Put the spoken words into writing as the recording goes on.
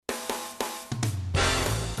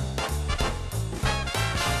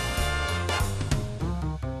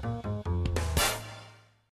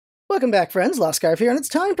Welcome back, friends. Lost Scarf here, and it's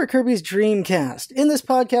time for Kirby's Dreamcast. In this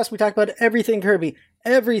podcast, we talk about everything Kirby.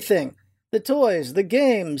 Everything. The toys, the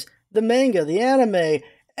games, the manga, the anime,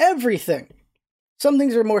 everything. Some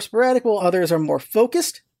things are more sporadic, while others are more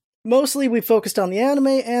focused. Mostly, we focused on the anime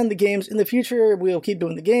and the games. In the future, we'll keep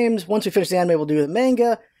doing the games. Once we finish the anime, we'll do the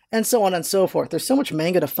manga, and so on and so forth. There's so much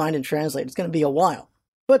manga to find and translate. It's going to be a while.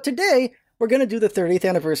 But today, we're going to do the 30th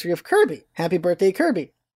anniversary of Kirby. Happy birthday,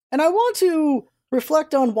 Kirby. And I want to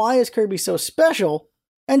reflect on why is Kirby so special,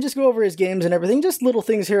 and just go over his games and everything, just little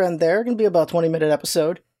things here and there. It's going to be about a 20-minute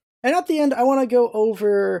episode. And at the end, I want to go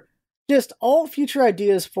over just all future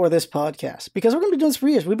ideas for this podcast, because we're going to be doing this for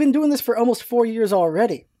years. We've been doing this for almost 4 years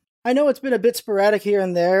already. I know it's been a bit sporadic here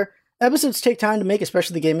and there. Episodes take time to make,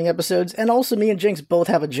 especially the gaming episodes, and also me and Jinx both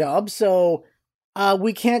have a job, so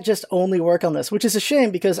we can't just only work on this, which is a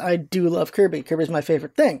shame because I do love Kirby. Kirby's my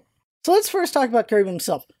favorite thing. So let's first talk about Kirby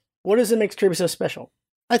himself. What does it make Kirby so special?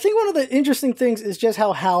 I think one of the interesting things is just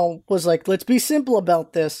how Hal was like, let's be simple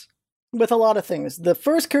about this with a lot of things. The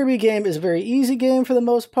first Kirby game is a very easy game for the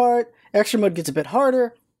most part. Extra mode gets a bit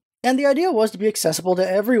harder. And the idea was to be accessible to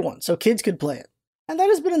everyone, so kids could play it. And that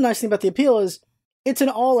has been a nice thing about the appeal is it's an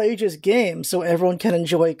all-ages game, so everyone can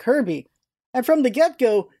enjoy Kirby. And from the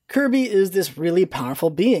get-go, Kirby is this really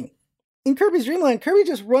powerful being. In Kirby's Dream Land, Kirby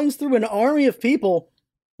just runs through an army of people,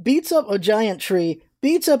 beats up a giant tree,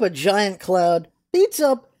 beats up a giant cloud, beats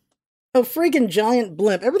up a freaking giant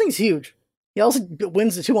blimp. Everything's huge. He also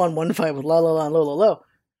wins the 2-on-1 fight with La La La and Lo Lo Lo.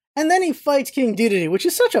 And then he fights King Dedede, which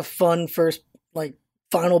is such a fun first,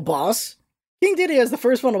 final boss. King Dedede as the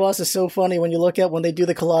first final boss is so funny when you look at when they do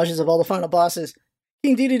the collages of all the final bosses.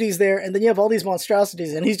 King Dedede's there, and then you have all these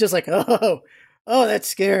monstrosities, and he's just like, oh, that's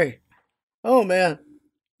scary. Oh, man.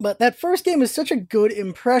 But that first game is such a good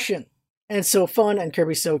impression, and it's so fun, and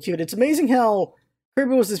Kirby's so cute. It's amazing how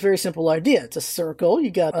Kirby was this very simple idea. It's a circle,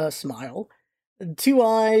 you got a smile, 2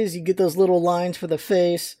 eyes, you get those little lines for the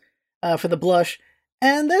face, for the blush,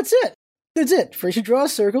 and that's it. That's it. First you draw a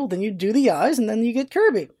circle, then you do the eyes, and then you get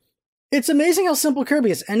Kirby. It's amazing how simple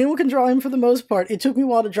Kirby is. Anyone can draw him for the most part. It took me a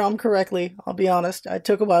while to draw him correctly, I'll be honest. It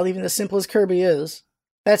took a while, even as simple as Kirby is.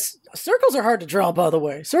 Circles are hard to draw, by the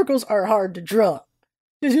way. Circles are hard to draw.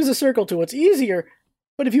 Just use a circle tool. It's easier,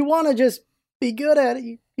 but if you want to just be good at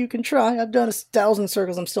it, you can try. I've done 1,000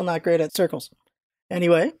 circles. I'm still not great at circles.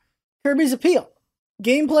 Anyway, Kirby's appeal.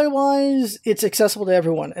 Gameplay-wise, it's accessible to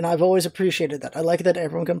everyone, and I've always appreciated that. I like that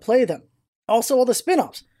everyone can play them. Also, all the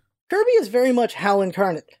spin-offs. Kirby is very much Hal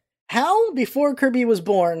incarnate. Hal, before Kirby was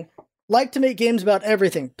born, liked to make games about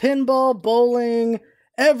everything. Pinball, bowling,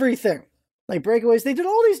 everything. Like Breakaways, they did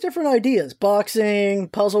all these different ideas. Boxing,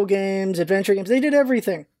 puzzle games, adventure games, they did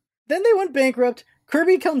everything. Then they went bankrupt.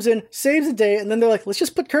 Kirby comes in, saves the day, and then they're like, let's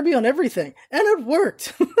just put Kirby on everything. And it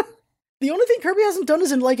worked. The only thing Kirby hasn't done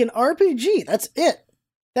is in an RPG. That's it.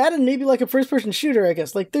 That and maybe a first-person shooter, I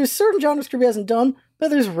guess. There's certain genres Kirby hasn't done, but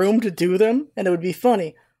there's room to do them, and it would be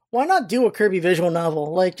funny. Why not do a Kirby visual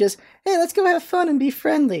novel? Hey, let's go have fun and be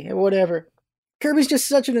friendly, or whatever. Kirby's just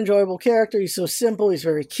such an enjoyable character. He's so simple, he's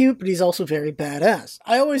very cute, but he's also very badass.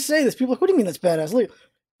 I always say this. People are like, what do you mean that's badass? Look,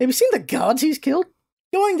 have you seen the gods he's killed?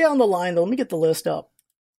 Going down the line, though, let me get the list up.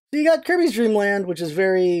 So you got Kirby's Dream Land, which is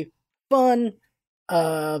very fun,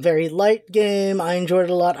 very light game. I enjoyed it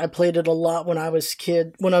a lot. I played it a lot when I was a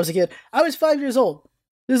kid. I was 5 years old.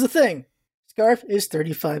 Here's the thing. Scarf is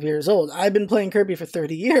 35 years old. I've been playing Kirby for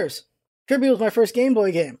 30 years. Kirby was my first Game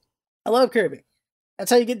Boy game. I love Kirby.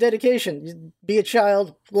 That's how you get dedication. You be a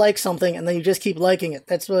child, like something, and then you just keep liking it.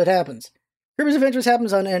 That's what happens. Kirby's Adventures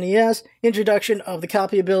happens on NES. Introduction of the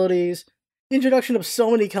copy abilities. Introduction of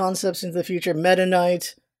so many concepts into the future. Meta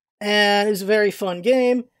Knight. And it was a very fun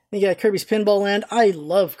game. You got Kirby's Pinball Land. I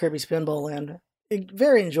love Kirby's Pinball Land.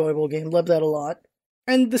 Very enjoyable game. Love that a lot.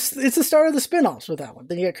 And it's the start of the spin-offs with that one.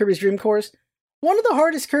 Then you got Kirby's Dream Course. One of the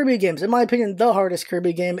hardest Kirby games. In my opinion, the hardest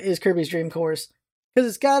Kirby game is Kirby's Dream Course. Because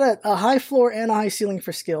it's got a high floor and a high ceiling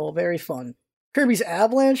for skill. Very fun. Kirby's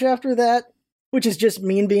Avalanche after that, which is just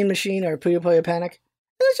Mean Bean Machine or Puyo Puyo Panic.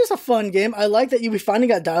 It's just a fun game. I like that we finally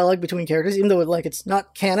got dialogue between characters, even though it's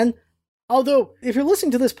not canon. Although, if you're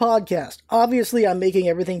listening to this podcast, obviously I'm making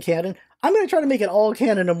everything canon. I'm going to try to make it all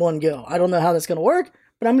canon in one go. I don't know how that's going to work,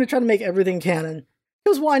 but I'm going to try to make everything canon.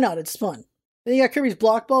 Because why not? It's fun. Then you got Kirby's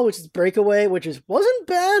Block Ball, which is Breakaway, wasn't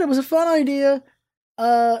bad. It was a fun idea.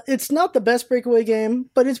 It's not the best Breakaway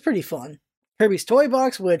game, but it's pretty fun. Kirby's Toy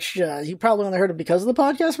Box, which you probably only heard of because of the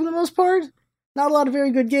podcast for the most part. Not a lot of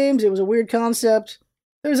very good games. It was a weird concept.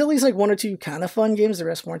 There was at least 1 or 2 kind of fun games. The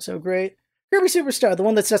rest weren't so great. Kirby Superstar, the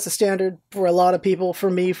one that sets the standard for a lot of people,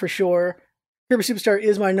 for me for sure. Kirby Superstar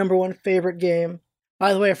is my #1 favorite game.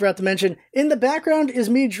 By the way, I forgot to mention, in the background is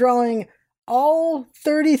me drawing all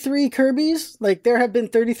 33 Kirby's. Like, there have been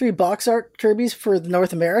 33 box art Kirby's for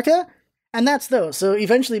North America, and that's those. So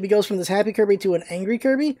eventually it goes from this happy Kirby to an angry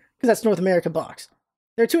Kirby, because that's North America box.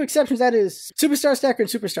 There are two exceptions, that is Superstar Stacker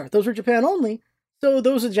and Superstar. Those were Japan only, so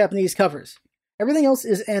those are Japanese covers. Everything else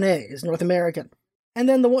is NA, is North American. And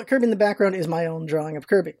then the one Kirby in the background is my own drawing of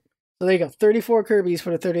Kirby. So there you go, 34 Kirby's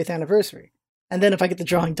for the 30th anniversary. And then if I get the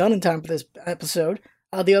drawing done in time for this episode,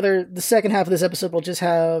 the second half of this episode will just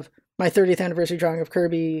have my 30th anniversary drawing of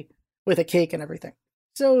Kirby with a cake and everything.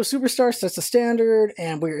 So Superstar sets the standard,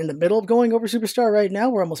 and we're in the middle of going over Superstar right now.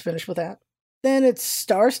 We're almost finished with that. Then it's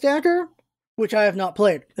Star Stacker, which I have not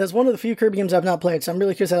played. That's one of the few Kirby games I've not played, so I'm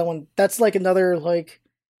really curious how that one... That's like another, like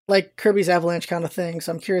Kirby's Avalanche kind of thing,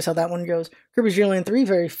 so I'm curious how that one goes. Kirby's Dream Land 3,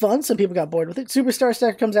 very fun. Some people got bored with it. Superstar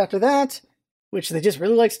Stacker comes after that, which they just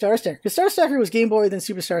really like Star Stacker. Because Star Stacker was Game Boy, then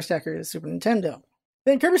Superstar Stacker is Super Nintendo.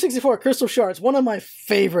 Then Kirby 64, Crystal Shards, one of my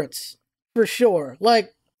favorites, for sure.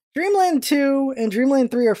 Like, Dreamland 2 and Dreamland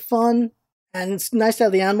 3 are fun, and it's nice to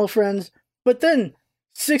have the animal friends, but then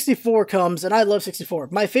 64 comes, and I love 64.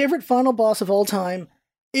 My favorite final boss of all time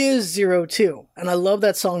is Zero 2, and I love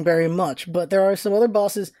that song very much, but there are some other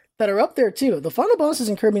bosses that are up there too. The final bosses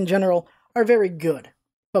in Kirby in general are very good,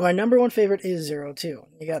 but my number one favorite is Zero 2.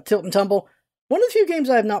 You got Tilt and Tumble, one of the few games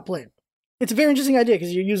I have not played. It's a very interesting idea,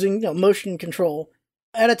 because you're using motion control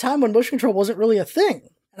at a time when motion control wasn't really a thing.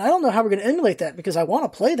 And I don't know how we're going to emulate that, because I want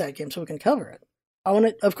to play that game so we can cover it.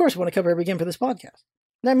 Of course, want to cover every game for this podcast.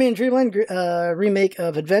 Nightmare Dreamland remake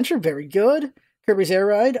of Adventure, very good. Kirby's Air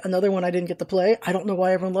Ride, another one I didn't get to play. I don't know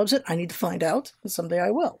why everyone loves it. I need to find out, and someday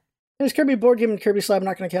I will. There's Kirby Board Game and Kirby Slab, I'm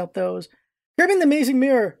not going to count those. Kirby and the Amazing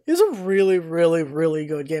Mirror is a really, really, really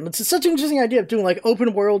good game. It's such an interesting idea of doing like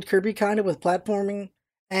open world Kirby kind of with platforming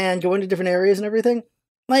and going to different areas and everything.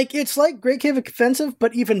 Like, it's like Great Cave Offensive,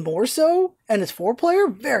 but even more so, and it's 4-player,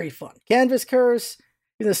 very fun. Canvas Curse,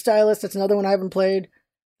 the Stylist, that's another one I haven't played.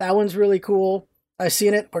 That one's really cool. I've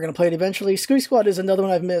seen it, we're going to play it eventually. Squeak Squad is another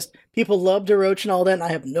one I've missed. People love DeRoach and all that, and I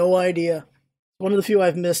have no idea. One of the few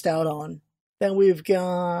I've missed out on. Then we've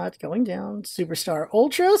got, going down, Superstar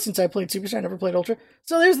Ultra. Since I played Superstar, I never played Ultra.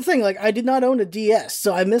 So there's the thing, like, I did not own a DS,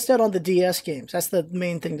 so I missed out on the DS games. That's the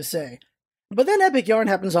main thing to say. But then Epic Yarn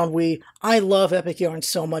happens on Wii. I love Epic Yarn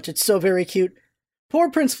so much. It's so very cute.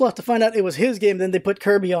 Poor Prince Fluff to find out it was his game, then they put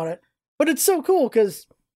Kirby on it. But it's so cool, because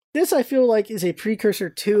this, I feel like, is a precursor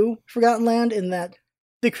to Forgotten Land, in that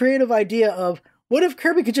the creative idea of, what if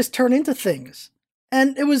Kirby could just turn into things?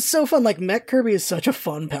 And it was so fun. Like, Mech Kirby is such a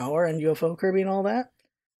fun power, and UFO Kirby and all that.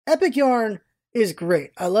 Epic Yarn is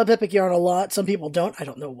great. I love Epic Yarn a lot. Some people don't. I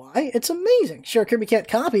don't know why. It's amazing. Sure, Kirby can't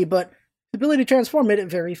copy, but the ability to transform made it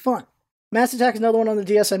very fun. Mass Attack is another one on the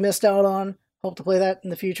DS I missed out on. Hope to play that in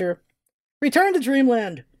the future. Return to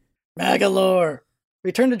Dreamland. Magolor.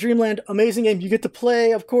 Return to Dreamland. Amazing game. You get to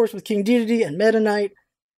play, of course, with King Dedede and Meta Knight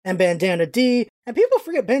and Bandana D. And people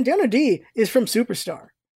forget Bandana D is from Superstar.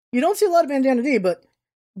 You don't see a lot of Bandana D, but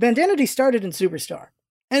Bandana D started in Superstar.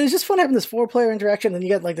 And it's just fun having this 4-player interaction. Then you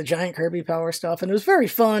get like the giant Kirby power stuff. And it was very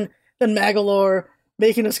fun. Then Magolor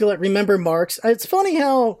making us go like, remember Marks. It's funny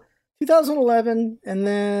how 2011, and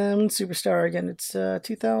then Superstar again. It's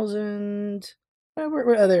 2000.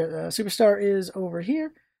 Superstar is over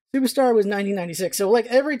here. Superstar was 1996. So like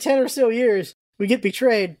every 10 or so years, we get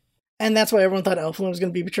betrayed, and that's why everyone thought Elfland was going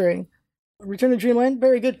to be betraying. Return to Dreamland,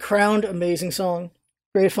 very good. Crowned, amazing song.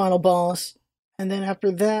 Great final boss. And then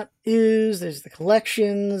after that there's the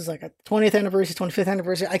collections, like a 20th anniversary, 25th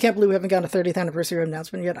anniversary. I can't believe we haven't gotten a 30th anniversary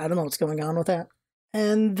announcement yet. I don't know what's going on with that.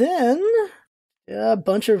 And then a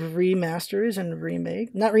bunch of remasters and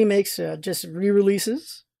not remakes, just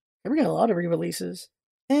re-releases. We got a lot of re-releases.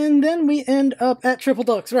 And then we end up at Triple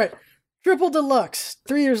Deluxe, right. Triple Deluxe,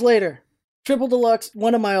 3 years later. Triple Deluxe,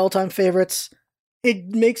 one of my all-time favorites. It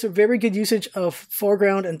makes a very good usage of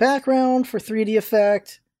foreground and background for 3D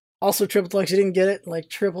effect. Also, Triple Deluxe, you didn't get it, like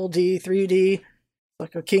Triple D, 3D,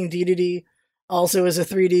 like a King Dedede also is a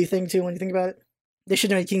 3D thing too when you think about it. They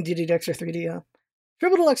should know King Dedede X or 3D, yeah.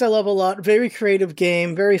 Triple Deluxe I love a lot. Very creative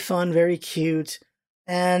game, very fun, very cute.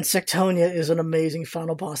 And Sectonia is an amazing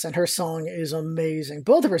final boss, and her song is amazing.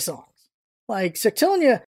 Both of her songs. Like,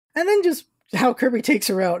 Sectonia, and then just how Kirby takes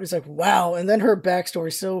her out is like, wow. And then her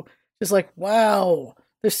backstory, so just like, wow.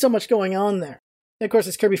 There's so much going on there. And of course,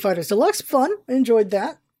 it's Kirby Fighters Deluxe. Fun. Enjoyed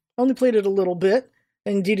that. Only played it a little bit.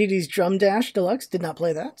 And Dedede's Drum Dash Deluxe. Did not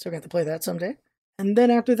play that, so we're going to have to play that someday. And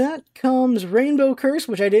then after that comes Rainbow Curse,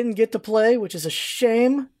 which I didn't get to play, which is a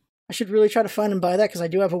shame. I should really try to find and buy that, because I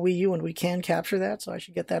do have a Wii U and we can capture that, so I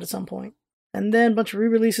should get that at some point. And then a bunch of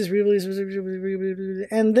re-releases,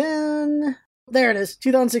 and then there it is,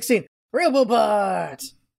 2016. Robobot!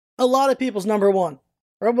 A lot of people's number one.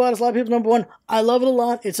 Robobot is a lot of people's number one. I love it a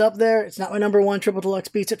lot. It's up there. It's not my number one. Triple Deluxe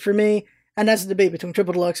beats it for me. And that's a debate between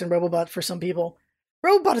Triple Deluxe and Robobot for some people.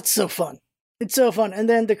 Robobot, it's so fun. It's so fun. And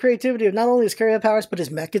then the creativity of not only his carry powers, but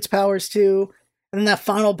his mech gets powers too. And then that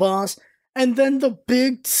final boss. And then the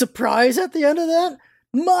big surprise at the end of that.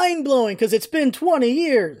 Mind-blowing, because it's been 20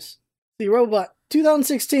 years. The Robobot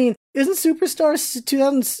 2016 isn't Superstar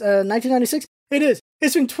 1996? It is.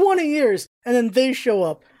 It's been 20 years, and then they show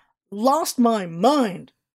up. Lost my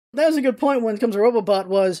mind. That was a good point when it comes to Robobot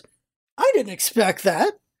was, I didn't expect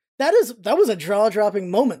that. That was a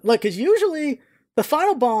jaw-dropping moment. Like, because usually the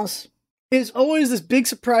final boss is always this big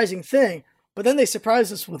surprising thing, but then they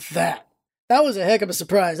surprise us with that. That was a heck of a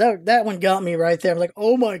surprise. That one got me right there. I'm like,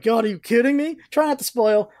 oh my god, are you kidding me? Try not to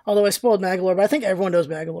spoil, although I spoiled Magolor, but I think everyone knows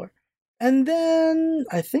Magolor. And then,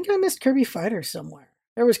 I think I missed Kirby Fighters somewhere.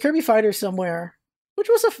 There was Kirby Fighters somewhere, which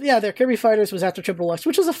was Kirby Fighters was after Triple Deluxe,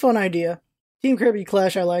 which was a fun idea. Team Kirby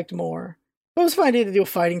Clash I liked more. But it was a fun idea to do a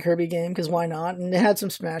fighting Kirby game, because why not? And it had some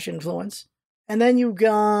Smash influence. And then you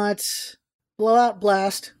got Blowout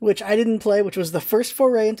Blast, which I didn't play, which was the first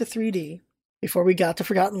foray into 3D, before we got to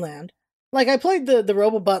Forgotten Land. Like, I played the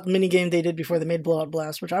Robobot minigame they did before they made Blowout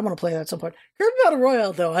Blast, which I want to play that at some point. Kirby Battle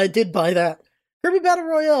Royale, though, I did buy that. Kirby Battle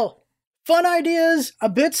Royale. Fun ideas, a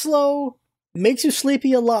bit slow, makes you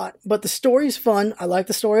sleepy a lot, but the story's fun. I like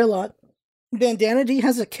the story a lot. Bandana D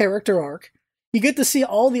has a character arc. You get to see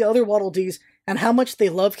all the other Waddle Dees and how much they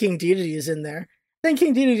love King Dedede is in there. Then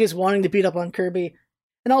King Dedede is wanting to beat up on Kirby.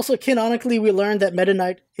 And also, canonically, we learned that Meta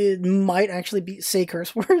Knight might actually say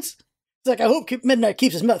curse words. It's like, I hope Meta Knight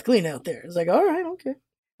keeps his mouth clean out there. It's like, alright, okay.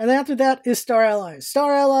 And then after that is Star Allies.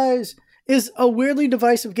 Star Allies is a weirdly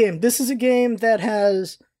divisive game. This is a game that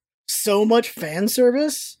has so much fan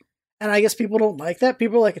service, and I guess people don't like that.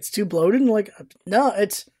 People are like, it's too bloated, and like, no,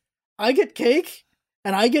 I get cake,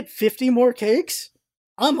 and I get 50 more cakes.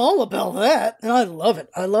 I'm all about that, and I love it.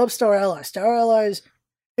 I love Star Allies. Star Allies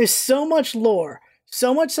is so much lore,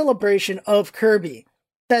 so much celebration of Kirby,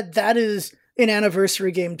 that is an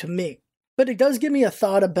anniversary game to me. But it does give me a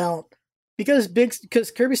thought about, because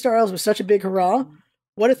Kirby Star Allies was such a big hurrah,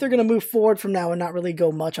 what if they're going to move forward from now and not really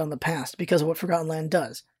go much on the past because of what Forgotten Land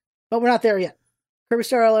does? But we're not there yet. Kirby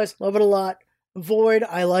Star Allies, love it a lot. Void,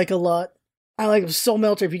 I like a lot. I like Soul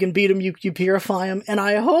Melter. If you can beat him, you purify him. And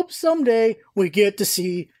I hope someday we get to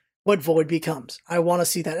see what Void becomes. I want to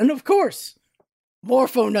see that. And of course,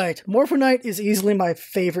 Morpho Knight. Morpho Knight is easily my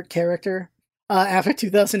favorite character after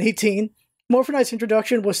 2018. Morpho Knight's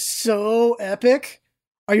introduction was so epic.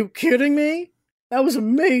 Are you kidding me? That was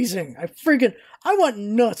amazing. I went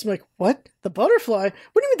nuts. I'm like, what? The butterfly?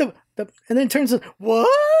 What do you mean and then it turns to, what?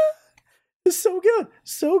 It's so good.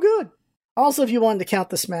 So good. Also, if you wanted to count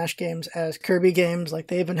the Smash games as Kirby games, like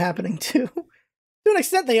they've been happening too. To an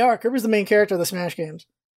extent they are. Kirby's the main character of the Smash games.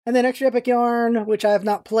 And then Extra Epic Yarn, which I have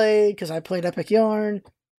not played, because I played Epic Yarn.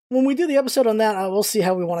 When we do the episode on that, we'll see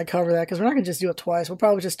how we want to cover that, because we're not going to just do it twice. We'll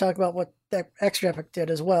probably just talk about what Extra Epic did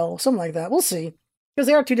as well. Something like that. We'll see. Because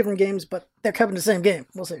they are two different games, but they're covering the same game.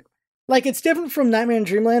 We'll see. Like, it's different from Nightmare in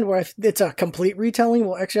Dreamland, where it's a complete retelling,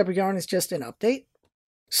 while Extra Epic Yarn is just an update.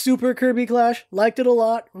 Super Kirby Clash. Liked it a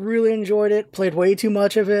lot. Really enjoyed it. Played way too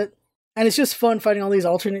much of it. And it's just fun fighting all these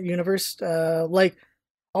alternate universe, like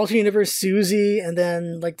alternate universe Suzy, and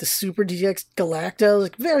then like the Super DX Galacta.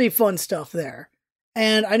 Like, very fun stuff there.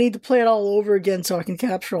 And I need to play it all over again so I can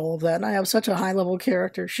capture all of that. And I have such a high-level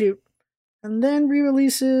character. Shoot. And then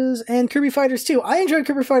re-releases and Kirby Fighters 2. I enjoyed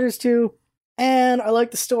Kirby Fighters 2. And I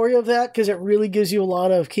like the story of that because it really gives you a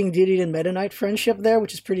lot of King Dedede and Meta Knight friendship there,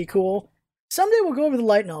 which is pretty cool. Someday we'll go over the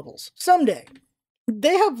light novels. Someday.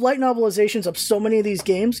 They have light novelizations of so many of these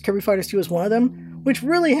games. Kirby Fighters 2 is one of them, which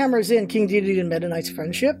really hammers in King Dedede and Meta Knight's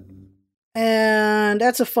friendship. And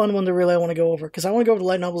that's a fun one to really want to go over, because I want to go over the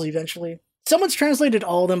light novels eventually. Someone's translated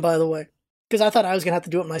all of them, by the way, because I thought I was going to have to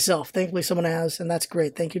do it myself. Thankfully, someone has, and that's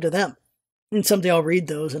great. Thank you to them. And someday I'll read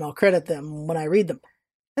those, and I'll credit them when I read them.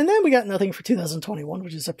 And then we got nothing for 2021,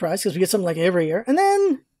 which is a surprise, because we get something like every year. And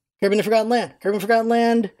then Kirby and the Forgotten Land. Kirby and Forgotten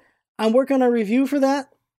Land, I'm working on a review for that.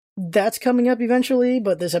 That's coming up eventually,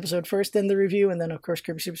 but this episode first, then the review, and then, of course,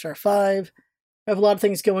 Kirby Superstar 5. I have a lot of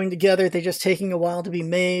things going together. They're just taking a while to be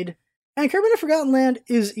made. And Kirby and the Forgotten Land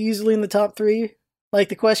is easily in the top 3. Like,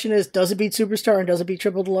 the question is, does it beat Superstar and does it beat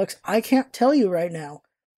Triple Deluxe? I can't tell you right now.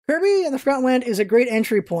 Kirby and the Forgotten Land is a great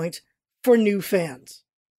entry point for new fans,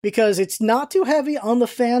 because it's not too heavy on the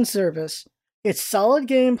fan service. It's solid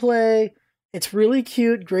gameplay. It's really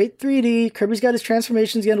cute, great 3D. Kirby's got his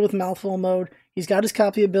transformations again with mouthful mode. He's got his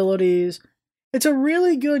copy abilities. It's a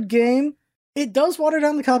really good game It does water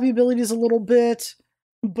down the copy abilities a little bit,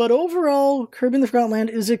 but overall, Kirby in the Forgotten Land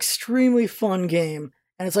is an extremely fun game,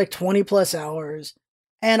 and it's like 20 plus hours.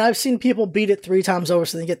 And I've seen people beat it 3 times over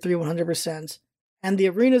so they get 100%. And the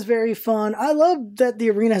arena is very fun. I love that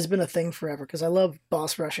the arena has been a thing forever, because I love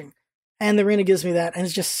boss rushing. And the arena gives me that, and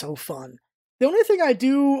it's just so fun. The only thing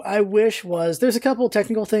I wish was, there's a couple of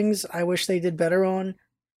technical things I wish they did better on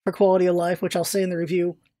for quality of life, which I'll say in the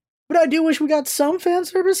review. But I do wish we got some fan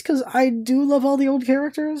service, because I do love all the old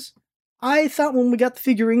characters. I thought when we got the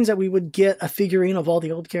figurines that we would get a figurine of all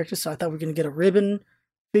the old characters, so I thought we were going to get a Ribbon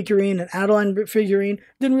figurine, an Adeline figurine.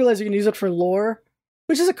 Didn't realize you're going to use it for lore,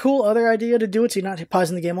 which is a cool other idea to do it so you're not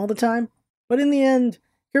pausing the game all the time. But in the end,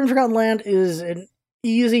 Kirby Forgotten Land is an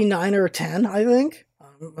easy 9 or 10, I think.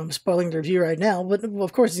 I'm spoiling the review right now, but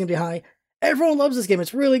of course it's going to be high. Everyone loves this game.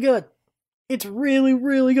 It's really good. It's really,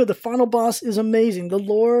 really good. The final boss is amazing. The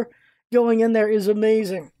lore going in there is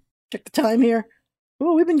amazing. Check the time here.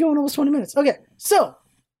 Oh, we've been going almost 20 minutes. Okay, so,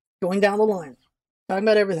 going down the line. Talking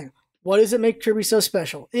about everything. What does it make Kirby so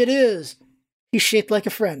special? It is, he's shaped like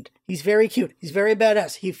a friend. He's very cute. He's very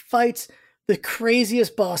badass. He fights the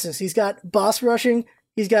craziest bosses. He's got boss rushing.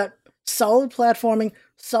 He's got solid platforming,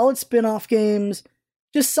 solid spin-off games,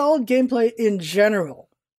 just solid gameplay in general.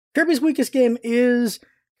 Kirby's weakest game is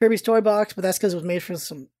Kirby's Toy Box, but that's because it was made for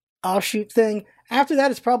some offshoot thing. After that,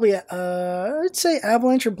 it's probably, I'd say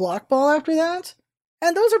Avalanche or Block Ball after that.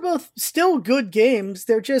 And those are both still good games.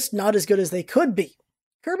 They're just not as good as they could be.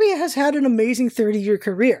 Kirby has had an amazing 30-year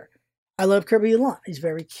career. I love Kirby a lot. He's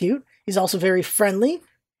very cute. He's also very friendly.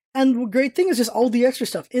 And the great thing is just all the extra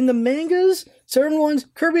stuff. In the mangas, certain ones,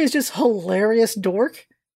 Kirby is just hilarious dork,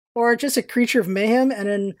 or just a creature of mayhem. And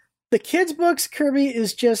in the kids' books, Kirby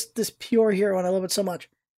is just this pure hero, and I love it so much.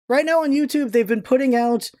 Right now on YouTube, they've been putting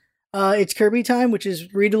out It's Kirby Time, which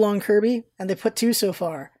is Read Along Kirby, and they put 2 so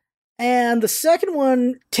far. And the second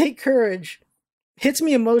one, Take Courage, hits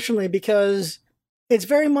me emotionally because it's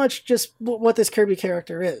very much just what this Kirby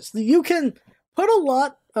character is. You can put a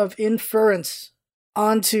lot of inference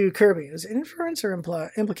onto Kirby. Is it inference or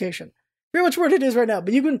implication? Pretty much what it is right now,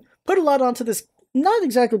 but you can put a lot onto this, not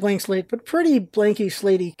exactly blank slate, but pretty blanky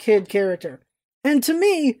slatey kid character. And to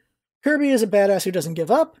me, Kirby is a badass who doesn't give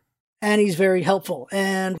up, and he's very helpful.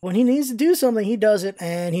 And when he needs to do something, he does it,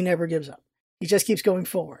 and he never gives up. He just keeps going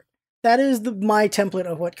forward. That is my template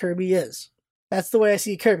of what Kirby is. That's the way I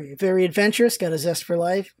see Kirby. Very adventurous, got a zest for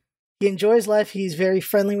life. He enjoys life, he's very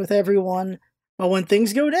friendly with everyone. But when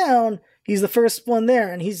things go down, he's the first one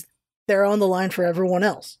there, and he's there on the line for everyone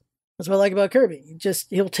else. That's what I like about Kirby.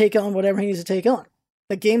 He'll take on whatever he needs to take on.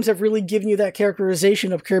 The games have really given you that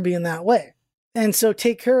characterization of Kirby in that way. And so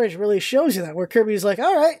Take Courage really shows you that, where Kirby's like,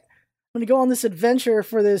 all right, I'm going to go on this adventure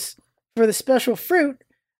for this special fruit,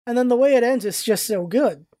 and then the way it ends is just so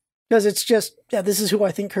good. Because it's just, yeah, this is who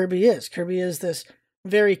I think Kirby is. Kirby is this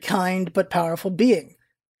very kind but powerful being.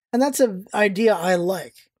 And that's an idea I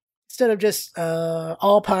like. Instead of just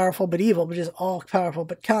all-powerful but evil, but just all-powerful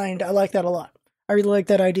but kind, I like that a lot. I really like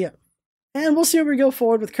that idea. And we'll see where we go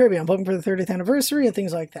forward with Kirby. I'm hoping for the 30th anniversary and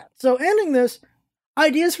things like that. So ending this,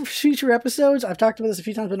 ideas for future episodes. I've talked about this a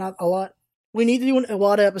few times, but not a lot. We need to do an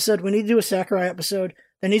Iwata episode. We need to do a Sakurai episode.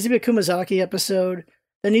 There needs to be a Kumazaki episode.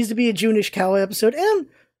 There needs to be a Jun Ishikawa episode. And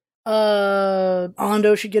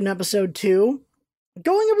Ando should get an episode too.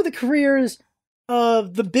 Going over the careers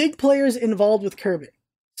of the big players involved with Kirby.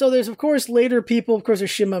 So there's, of course, later people. Of course,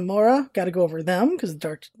 there's Shimamura. Got to go over them because of the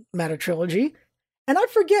Dark Matter trilogy. And I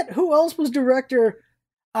forget who else was director,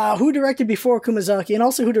 who directed before Kumazaki, and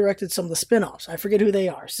also who directed some of the spin-offs. I forget who they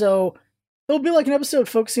are. So it'll be like an episode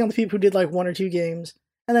focusing on the people who did like 1 or 2 games,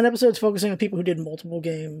 and then episodes focusing on people who did multiple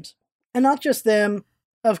games. And not just them.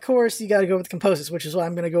 Of course, you got to go with the composers, which is why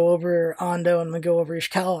I'm going to go over Ando and I'm going to go over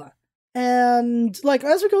Ishikawa. And like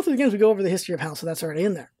as we go through the games, we go over the history of House, so that's already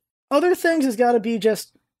in there. Other things has got to be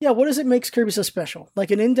just, yeah, what does it make Kirby so special?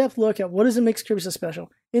 Like an in-depth look at what does it make Kirby so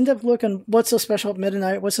special? In-depth look on what's so special about Meta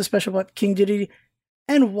Knight, what's so special about King Dedede,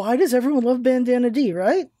 and why does everyone love Bandana D,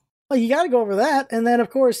 right? Well, you got to go over that. And then,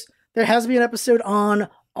 of course, there has to be an episode on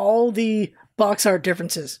all the box art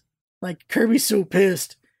differences. Like Kirby's so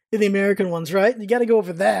pissed in the American ones, right? You got to go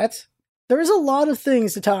over that. There is a lot of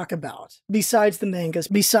things to talk about besides the mangas,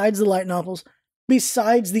 besides the light novels,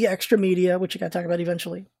 besides the extra media, which you got to talk about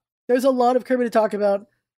eventually. There's a lot of Kirby to talk about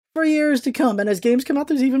for years to come, and as games come out,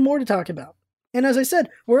 there's even more to talk about. And as I said,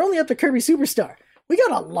 we're only up to Kirby Superstar. We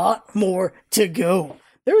got a lot more to go.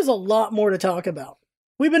 There is a lot more to talk about.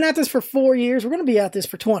 We've been at this for 4 years. We're going to be at this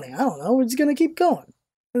for 20. I don't know. We're just going to keep going.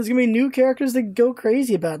 There's going to be new characters to go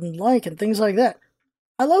crazy about and like and things like that.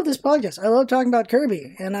 I love this podcast. I love talking about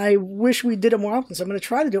Kirby, and I wish we did it more often, so I'm going to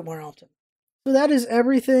try to do it more often. So that is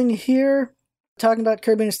everything here. Talking about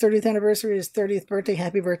Kirby and his 30th anniversary, his 30th birthday.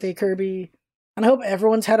 Happy birthday, Kirby. And I hope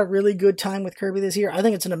everyone's had a really good time with Kirby this year. I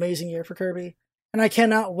think it's an amazing year for Kirby. And I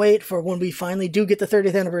cannot wait for when we finally do get the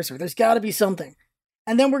 30th anniversary. There's got to be something.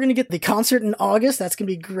 And then we're going to get the concert in August. That's going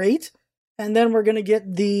to be great. And then we're going to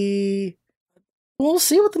get the... We'll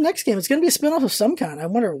see what the next game is. It's going to be a spin-off of some kind. I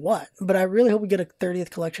wonder what. But I really hope we get a 30th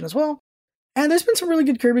collection as well. And there's been some really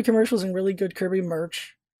good Kirby commercials and really good Kirby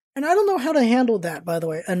merch. And I don't know how to handle that, by the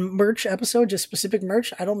way. A merch episode, just specific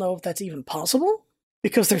merch. I don't know if that's even possible.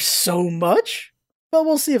 Because there's so much. But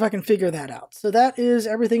we'll see if I can figure that out. So that is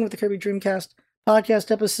everything with the Kirby Dreamcast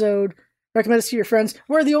podcast episode. Recommend it to your friends.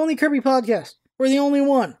 We're the only Kirby podcast. We're the only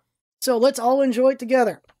one. So let's all enjoy it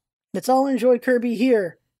together. Let's all enjoy Kirby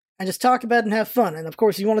here. And just talk about it and have fun. And of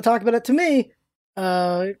course, if you want to talk about it to me,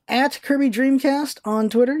 at Kirby Dreamcast on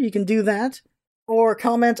Twitter, you can do that. Or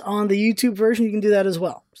comment on the YouTube version, you can do that as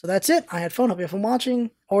well. So that's it. I had fun. Hope you have fun watching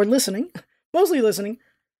or listening. Mostly listening.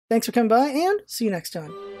 Thanks for coming by, and see you next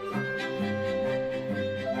time.